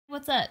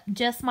what's up?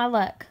 Just my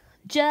luck.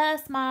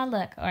 Just my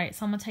luck. All right,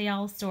 so I'm gonna tell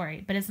y'all a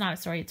story, but it's not a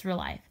story, it's real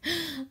life.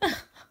 All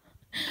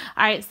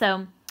right,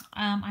 so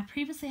I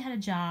previously had a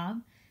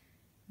job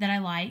that I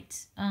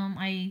liked.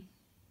 I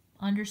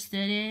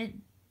understood it,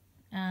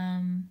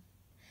 and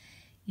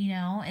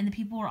the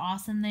people were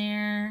awesome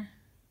there.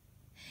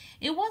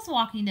 It was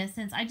walking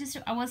distance.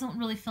 I wasn't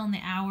really feeling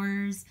the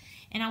hours,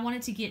 and I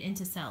wanted to get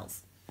into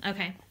sales.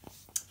 Okay,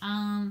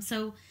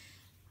 so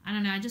I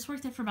don't know. I just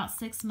worked there for about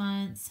 6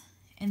 months.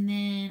 And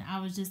then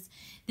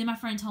then my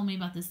friend told me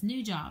about this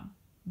new job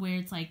where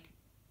it's like,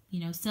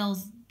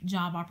 sales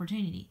job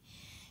opportunity.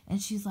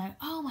 And she's like,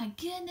 oh my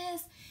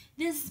goodness,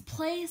 this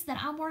place that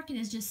I'm working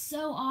is just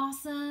so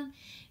awesome.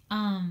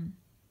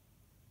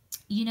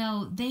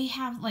 They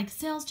have like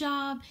sales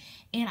job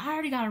and I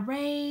already got a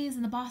raise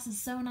and the boss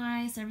is so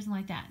nice, everything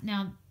like that.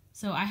 Now,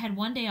 so I had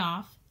 1 day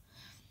off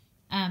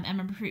at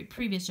my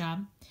previous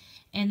job.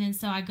 And then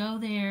so I go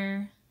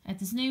there at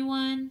this new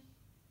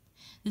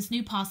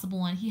possible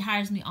one. He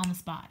hires me on the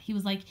spot.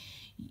 He's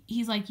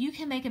like, you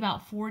can make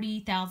about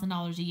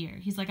 $40,000 a year.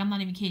 He's like, I'm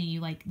not even kidding you.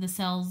 Like the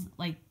sales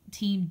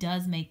team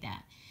does make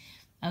that.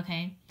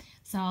 Okay.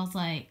 So I was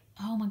like,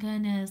 oh my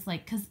goodness.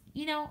 Like, cause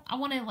I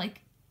want to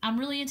I'm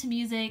really into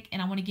music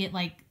and I want to get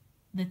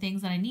the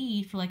things that I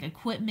need for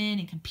equipment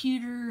and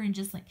computer and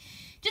just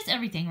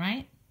everything.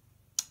 Right.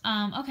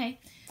 Okay.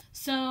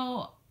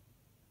 So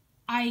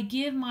I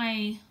give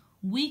my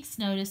week's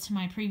notice to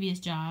my previous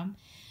job.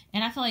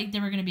 And I felt like they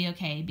were going to be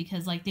okay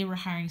because they were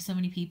hiring so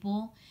many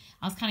people.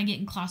 I was kind of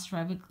getting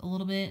claustrophobic a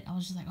little bit. I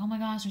was just like, oh my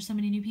gosh, there's so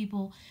many new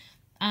people.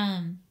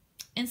 And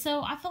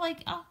so I felt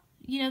like,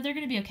 they're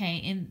going to be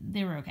okay. And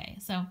they were okay.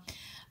 So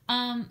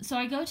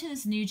I go to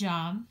this new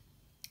job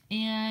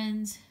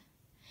and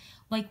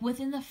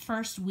within the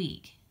first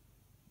week,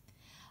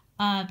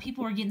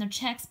 people were getting their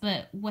checks.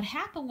 But what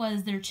happened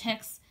was their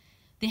checks,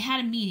 they had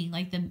a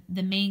meeting,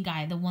 the main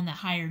guy, the one that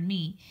hired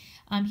me.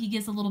 He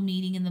gives a little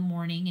meeting in the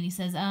morning and he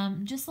says,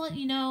 just to let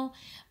you know,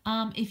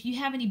 if you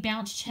have any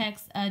bounce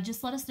checks,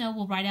 just let us know.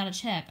 We'll write out a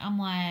check. I'm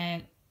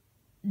like,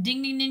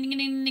 ding, ding, ding, ding,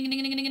 ding, ding,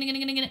 ding, ding,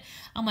 ding, ding, ding.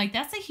 I'm like,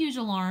 that's a huge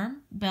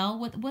alarm bell.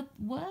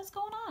 What's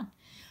going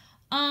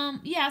on?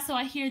 Yeah, so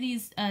I hear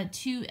these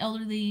two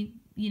elderly,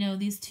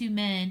 these two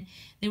men,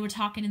 they were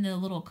talking in the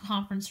little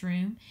conference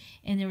room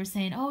and they were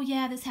saying, oh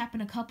yeah, this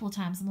happened a couple of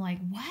times. I'm like,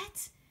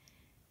 what?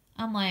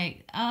 I'm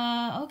like,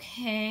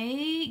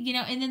 okay,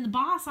 and then the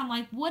boss, I'm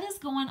like, what is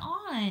going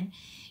on?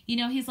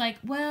 He's like,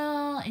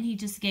 well, and he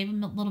just gave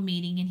him a little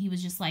meeting and he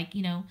was just like,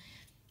 he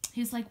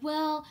was like,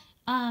 well,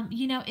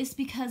 it's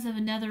because of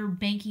another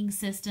banking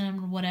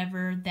system or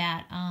whatever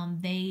that,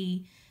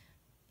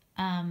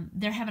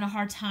 they're having a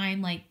hard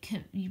time,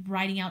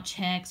 writing out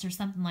checks or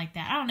something like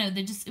that. I don't know.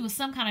 It was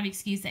some kind of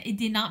excuse that it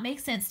did not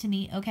make sense to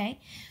me. Okay.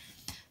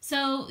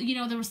 So,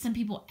 there were some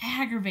people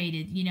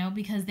aggravated,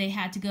 because they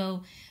had to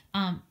go,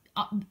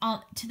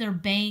 to their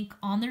bank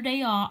on their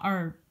day off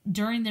or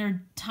during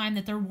their time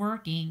that they're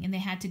working, and they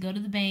had to go to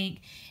the bank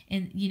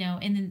and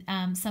and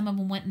then some of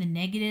them went in the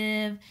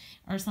negative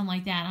or something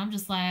like that. And I'm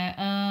just like,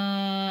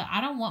 I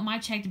don't want my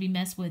check to be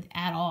messed with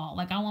at all.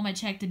 I want my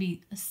check to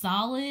be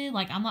solid.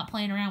 I'm not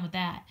playing around with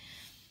that.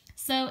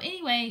 So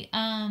anyway,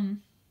 I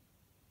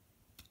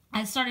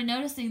started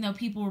noticing though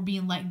people were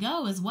being let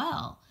go as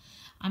well.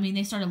 I mean,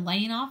 they started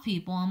laying off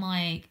people. I'm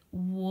like,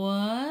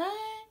 what?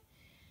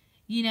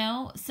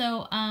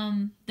 So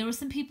there were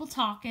some people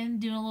talking,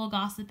 doing a little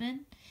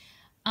gossiping,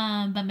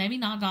 but maybe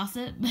not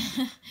gossip.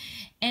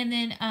 And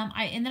then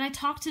I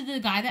talked to the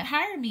guy that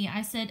hired me.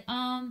 I said,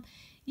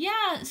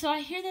 yeah, so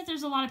I hear that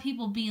there's a lot of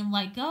people being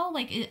let go.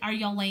 Are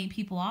y'all laying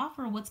people off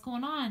or what's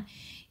going on?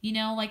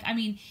 I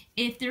mean,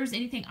 if there's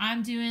anything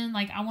I'm doing,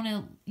 I want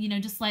to,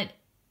 just let,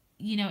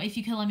 if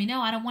you could let me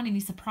know. I don't want any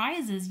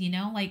surprises,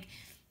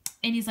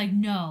 And he's like,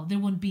 no, there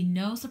would be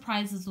no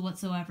surprises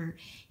whatsoever.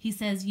 He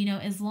says,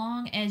 as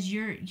long as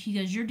you're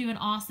doing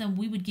awesome,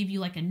 we would give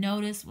you a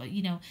notice,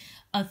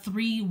 a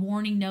 3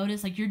 warning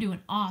notice, you're doing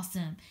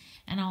awesome.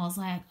 And I was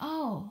like,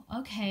 oh,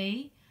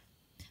 okay.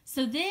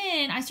 So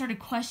then I started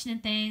questioning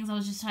things. I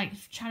was just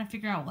trying to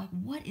figure out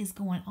what is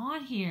going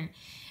on here.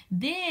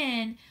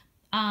 Then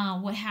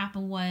what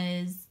happened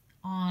was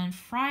on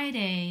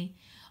Friday,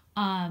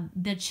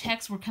 the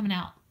checks were coming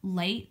out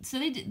late. So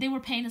they were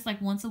paying us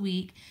once a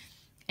week.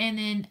 And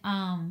then,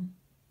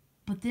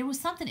 but there was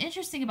something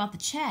interesting about the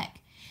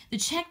check. The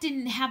check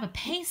didn't have a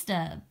pay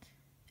stub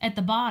at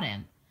the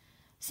bottom.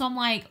 So I'm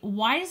like,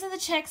 why doesn't the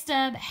check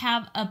stub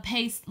have a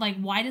pay,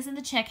 why doesn't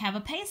the check have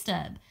a pay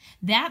stub?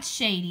 That's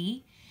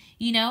shady,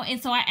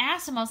 And so I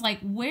asked him, I was like,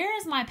 where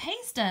is my pay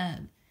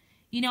stub?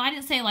 I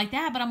didn't say it like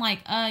that, but I'm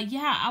like,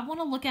 yeah, I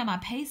want to look at my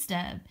pay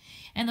stub.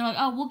 And they're like,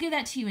 oh, we'll give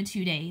that to you in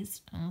 2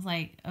 days. And I was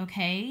like,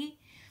 okay.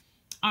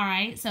 All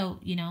right. So,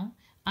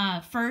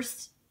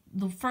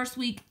 the first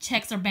week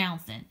checks are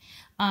bouncing.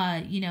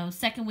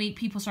 Second week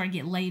people started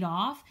getting laid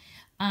off.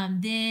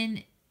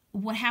 Then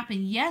what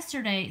happened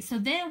yesterday? So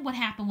then what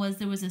happened was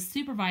there was a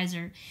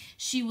supervisor.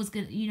 She was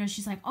good.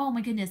 She's like, oh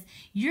my goodness,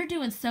 you're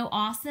doing so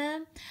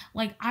awesome.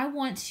 I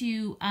want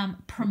to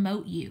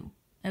promote you.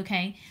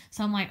 Okay.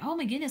 So I'm like, oh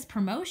my goodness,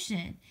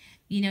 promotion.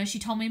 You know, she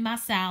told me my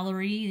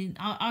salary.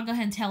 I'll go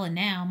ahead and tell it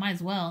now. Might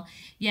as well.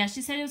 Yeah,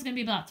 she said it was going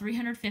to be about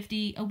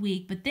 $350 a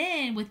week. But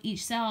then with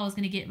each sale, I was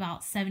going to get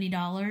about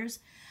 $70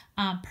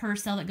 per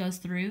sale that goes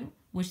through,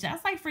 which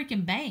that's like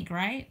freaking bank,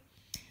 right?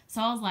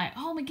 So I was like,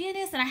 oh my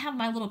goodness. And I have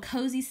my little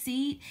cozy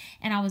seat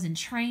and I was in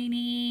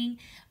training.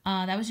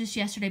 That was just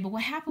yesterday. But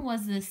what happened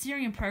was the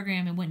Syrian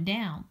program, it went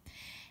down.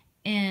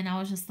 And I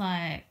was just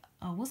like,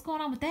 oh, what's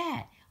going on with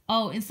that?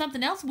 Oh, and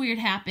something else weird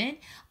happened.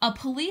 A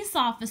police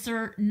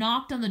officer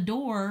knocked on the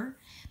door.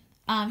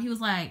 He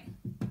was like,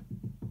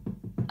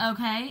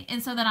 okay.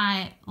 And so then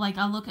I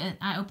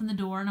open the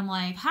door and I'm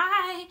like,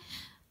 hi,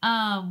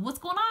 what's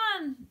going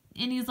on?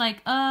 And he's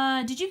like,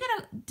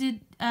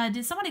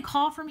 did somebody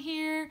call from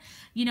here?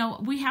 You know,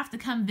 we have to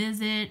come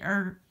visit,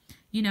 or,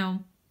 you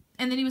know,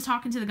 and then he was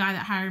talking to the guy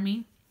that hired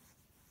me.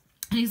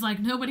 And he's like,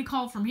 nobody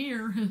called from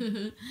here.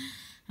 And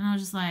I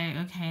was just like,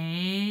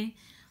 okay,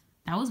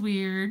 that was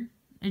weird.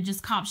 It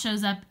just cop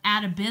shows up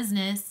at a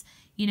business,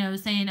 you know,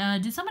 saying,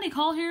 did somebody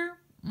call here?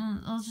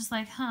 I was just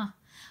like, huh,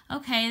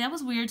 okay, that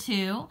was weird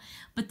too.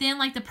 But then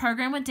like the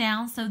program went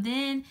down. So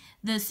then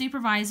the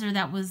supervisor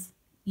that was,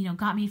 you know,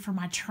 got me for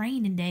my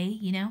training day,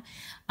 you know,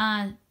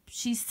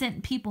 she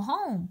sent people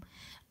home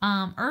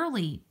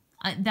early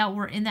that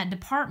were in that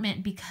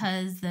department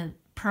because the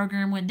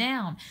program went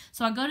down.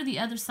 So I go to the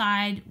other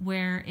side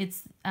where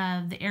it's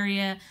the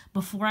area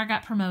before I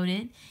got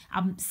promoted.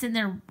 I'm sitting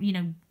there, you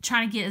know,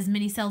 trying to get as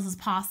many sales as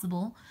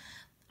possible.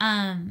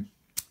 And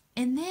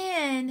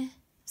then,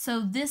 so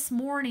this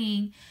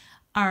morning,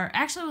 or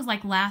actually it was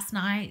like last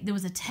night, there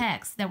was a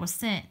text that was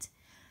sent.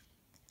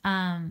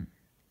 And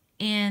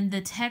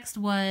the text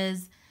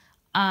was,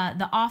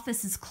 the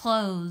office is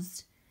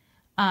closed.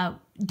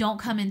 Don't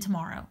come in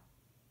tomorrow.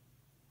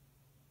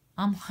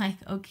 I'm like,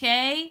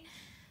 okay.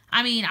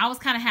 I mean, I was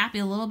kind of happy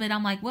a little bit.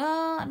 I'm like,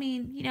 well, I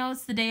mean, you know,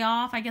 it's the day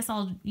off. I guess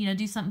I'll, you know,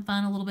 do something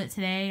fun a little bit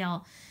today.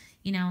 I'll,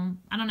 you know,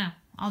 I don't know.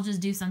 I'll just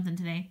do something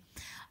today.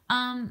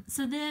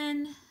 So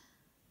then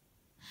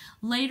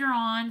later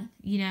on,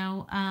 you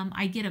know,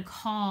 I get a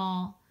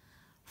call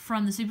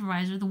from the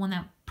supervisor, the one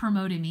that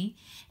promoted me.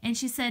 And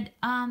she said,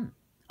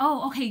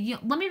 oh, okay,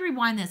 let me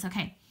rewind this.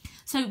 Okay.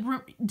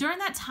 So during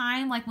that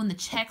time, like when the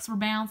checks were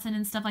bouncing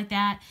and stuff like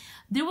that,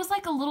 there was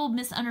like a little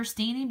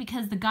misunderstanding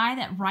because the guy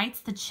that writes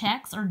the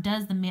checks or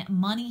does the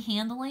money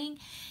handling,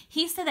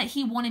 he said that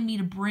he wanted me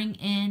to bring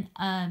in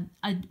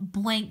a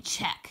blank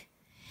check.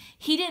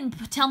 He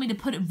didn't tell me to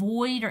put it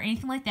void or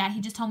anything like that. He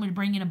just told me to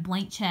bring in a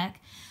blank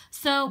check.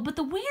 So, but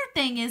the weird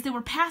thing is they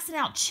were passing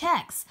out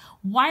checks.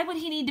 Why would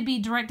he need to be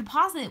direct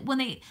deposit when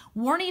they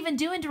weren't even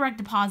doing direct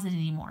deposit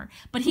anymore?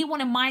 But he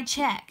wanted my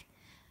check.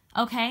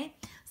 Okay.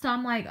 So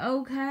I'm like,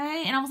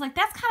 okay. And I was like,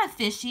 that's kind of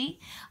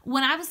fishy.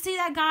 When I would see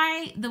that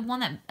guy, the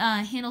one that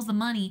handles the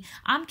money,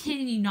 I'm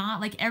kidding you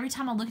not. Like every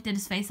time I looked at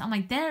his face, I'm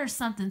like, there's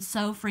something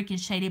so freaking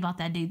shady about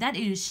that dude. That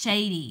dude is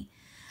shady.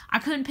 I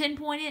couldn't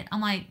pinpoint it. I'm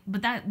like,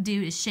 but that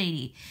dude is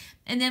shady.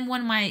 And then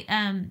when my,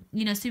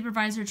 you know,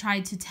 supervisor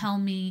tried to tell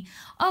me,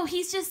 oh,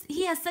 he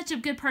has such a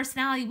good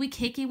personality. We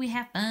kick it. We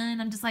have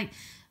fun. I'm just like,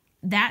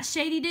 that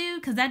shady dude,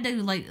 because that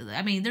dude, like,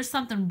 I mean, there's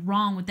something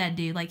wrong with that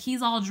dude. Like,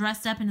 he's all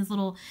dressed up in his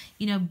little,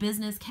 you know,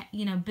 business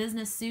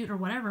suit or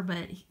whatever,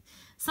 but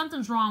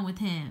something's wrong with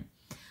him.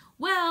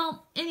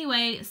 Well,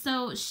 anyway,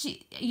 so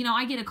she, you know,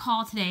 I get a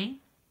call today.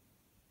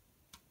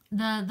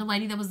 The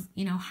lady that was,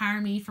 you know,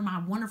 hiring me for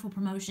my wonderful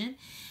promotion,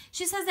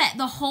 she says that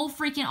the whole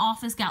freaking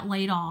office got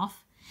laid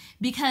off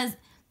because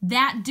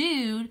that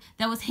dude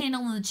that was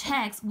handling the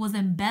checks was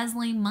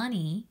embezzling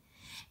money.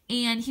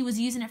 And he was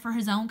using it for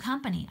his own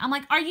company. I'm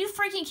like, are you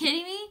freaking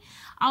kidding me?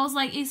 I was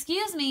like,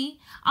 excuse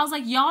me. I was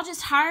like, y'all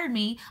just hired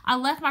me. I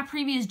left my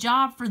previous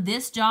job for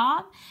this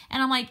job.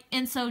 And I'm like,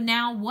 and so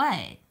now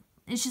what?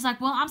 And she's like,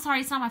 well, I'm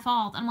sorry. It's not my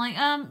fault. I'm like,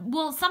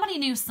 well, somebody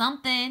knew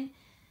something.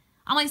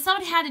 I'm like,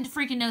 somebody had to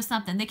freaking know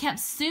something. They kept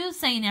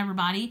soothsaying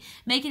everybody,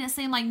 making it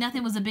seem like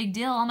nothing was a big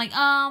deal. I'm like,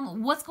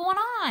 what's going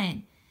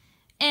on?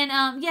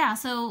 And, yeah,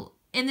 so,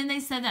 and then they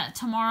said that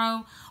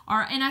tomorrow,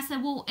 and I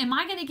said, well, am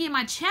I going to get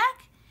my check?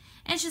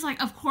 And she's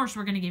like, of course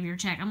we're going to give you your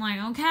check. I'm like,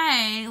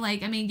 okay.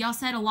 Like, I mean, y'all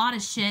said a lot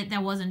of shit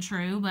that wasn't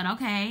true, but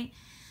okay.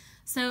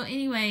 So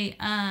anyway,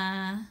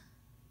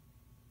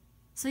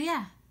 so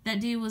yeah, that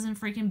dude was in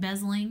freaking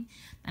embezzling,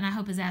 and I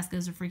hope his ass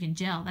goes to freaking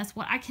jail. That's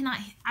what I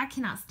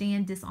cannot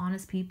stand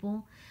dishonest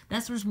people.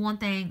 That's just one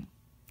thing.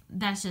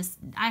 That's just,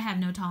 I have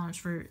no tolerance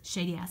for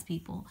shady ass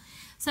people.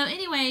 So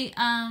anyway,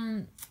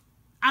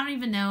 I don't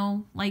even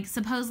know, like,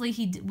 supposedly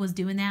he was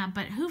doing that,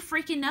 but who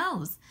freaking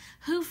knows?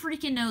 Who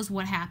freaking knows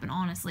what happened,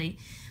 honestly?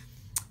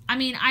 I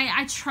mean,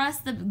 I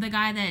trust the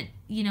guy that,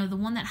 you know, the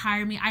one that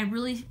hired me. I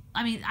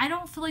mean, I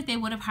don't feel like they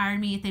would have hired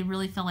me if they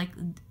really felt like,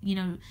 you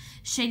know,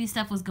 shady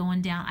stuff was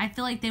going down. I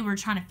feel like they were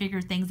trying to figure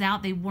things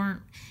out. They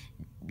weren't,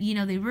 you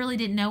know, they really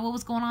didn't know what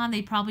was going on.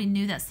 They probably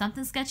knew that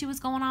something sketchy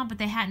was going on, but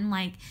they hadn't,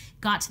 like,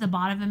 got to the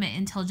bottom of it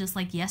until just,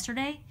 like,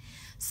 yesterday.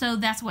 So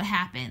that's what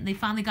happened. They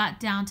finally got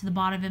down to the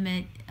bottom of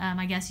it,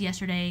 I guess,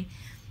 yesterday.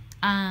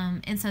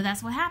 And so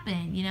that's what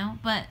happened, you know.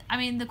 But I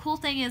mean, the cool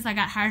thing is I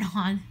got hired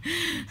on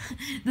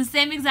the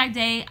same exact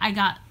day I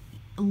got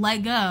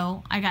let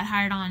go. I got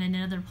hired on in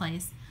another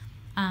place.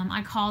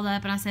 I called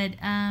up and I said,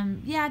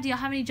 yeah, do y'all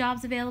have any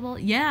jobs available?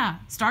 Yeah,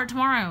 start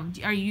tomorrow.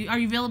 Are you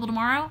available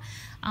tomorrow?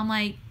 I'm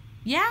like,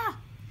 yeah.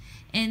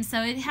 And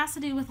so it has to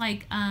do with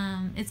like,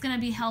 it's going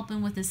to be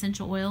helping with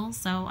essential oils.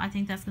 So I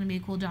think that's going to be a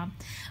cool job.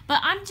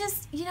 But I'm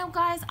just, you know,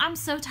 guys, I'm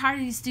so tired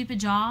of these stupid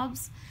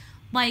jobs.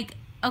 Like,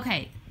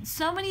 okay,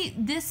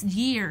 this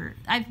year,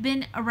 I've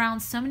been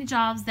around so many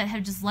jobs that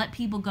have just let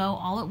people go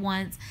all at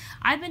once.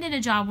 I've been in a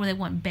job where they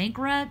went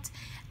bankrupt,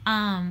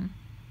 and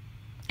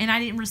I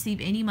didn't receive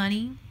any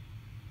money.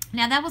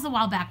 Now, that was a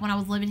while back when I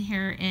was living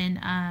here in,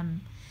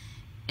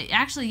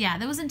 actually, yeah,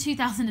 that was in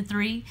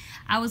 2003.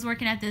 I was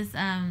working at this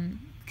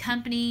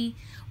company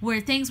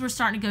where things were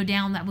starting to go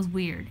down. That was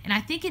weird. And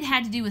I think it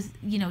had to do with,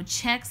 you know,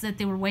 checks that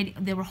they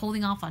were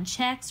holding off on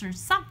checks or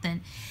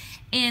something.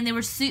 And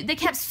they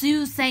kept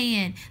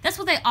saying, that's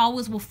what they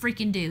always will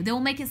freaking do. They will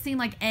make it seem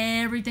like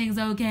everything's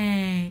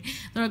okay.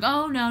 They're like,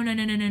 oh,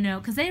 no.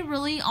 Because they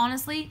really,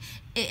 honestly,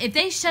 if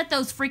they shut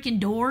those freaking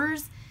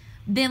doors,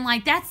 then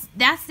like that's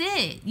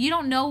it. You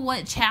don't know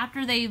what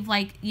chapter they've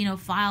like, you know,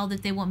 filed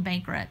if they went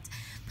bankrupt.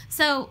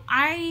 So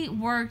I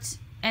worked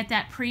at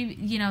that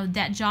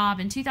that job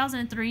in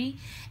 2003,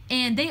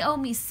 and they owe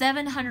me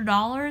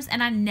 $700,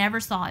 and I never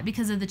saw it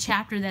because of the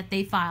chapter that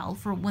they filed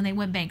for when they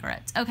went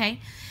bankrupt. Okay,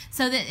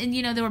 so that, and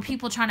you know, there were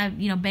people trying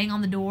to, you know, bang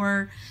on the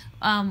door,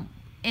 and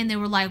they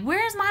were like,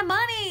 "Where's my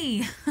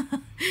money?"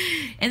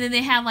 And then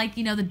they had like,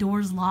 you know, the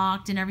doors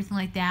locked and everything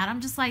like that. I'm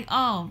just like,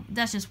 oh,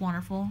 that's just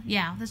wonderful.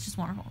 Yeah, that's just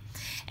wonderful.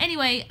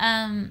 Anyway,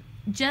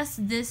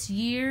 just this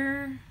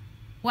year,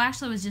 well,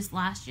 actually, it was just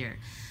last year.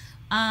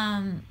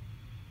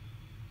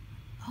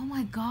 Oh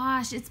my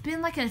gosh, it's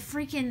been like a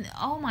freaking,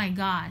 oh my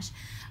gosh.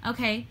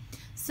 Okay,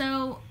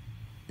 so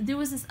there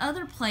was this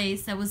other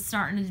place that was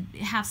starting to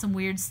have some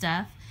weird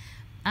stuff.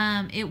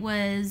 It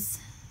was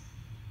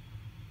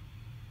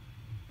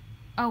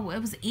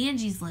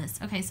Angie's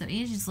List. Okay, so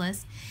Angie's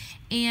List.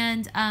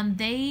 And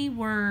they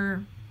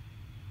were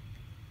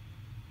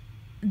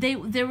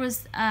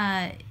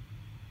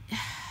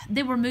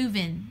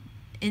moving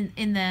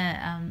in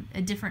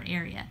a different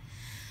area.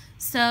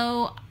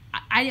 So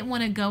I didn't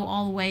want to go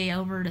all the way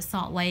over to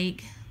Salt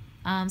Lake,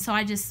 so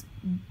I just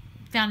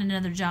found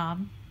another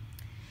job.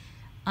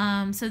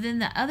 So then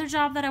the other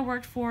job that I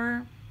worked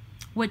for,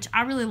 which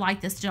I really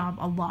liked this job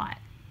a lot,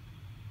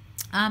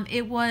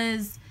 it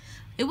was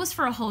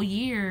for a whole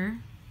year,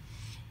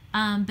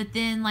 but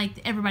then like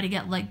everybody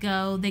got let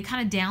go. They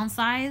kind of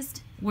downsized,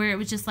 where it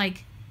was just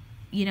like,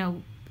 you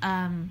know,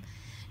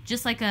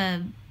 just like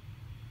so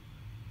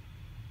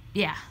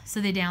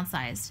they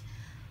downsized.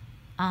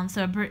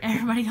 So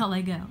everybody got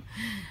let go.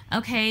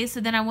 Okay,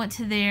 so then I went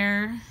to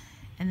there,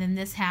 and then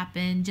this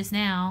happened just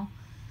now.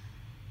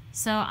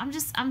 So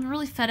I'm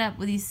really fed up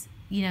with these,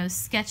 you know,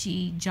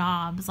 sketchy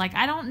jobs. Like,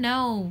 I don't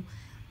know,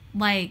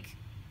 like,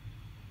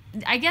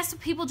 I guess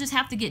people just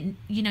have to get,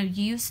 you know,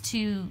 used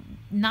to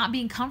not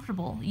being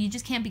comfortable. You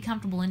just can't be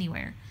comfortable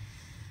anywhere.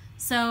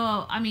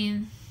 So, I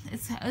mean,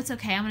 it's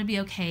okay. I'm going to be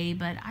okay,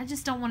 but I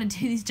just don't want to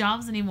do these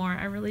jobs anymore.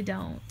 I really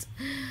don't.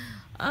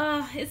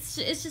 It's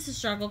just a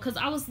struggle, because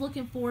I was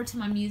looking forward to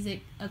my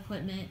music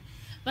equipment,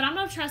 but I'm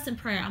going to trust in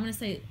prayer. I'm just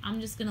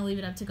going to leave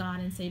it up to God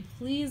and say,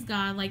 please,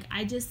 God, like,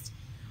 I just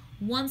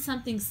want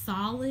something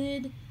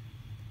solid.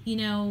 You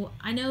know,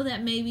 I know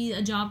that maybe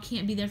a job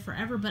can't be there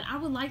forever, but I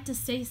would like to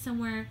stay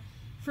somewhere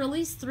for at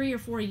least 3 or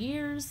 4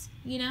 years,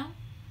 you know,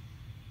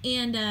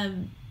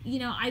 and, you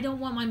know, I don't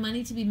want my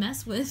money to be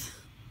messed with.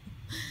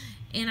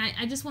 And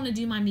I just want to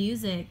do my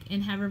music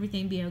and have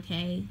everything be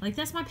okay. Like,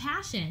 that's my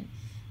passion.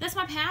 That's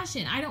my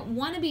passion. I don't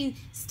want to be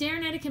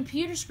staring at a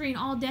computer screen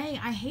all day.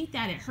 I hate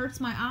that. It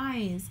hurts my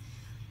eyes.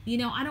 You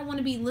know, I don't want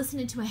to be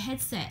listening to a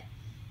headset.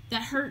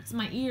 That hurts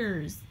my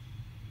ears.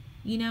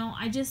 You know,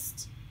 I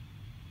don't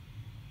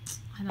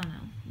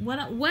know.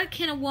 What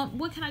can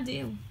I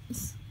do?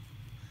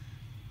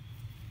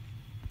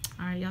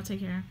 All right, y'all take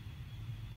care.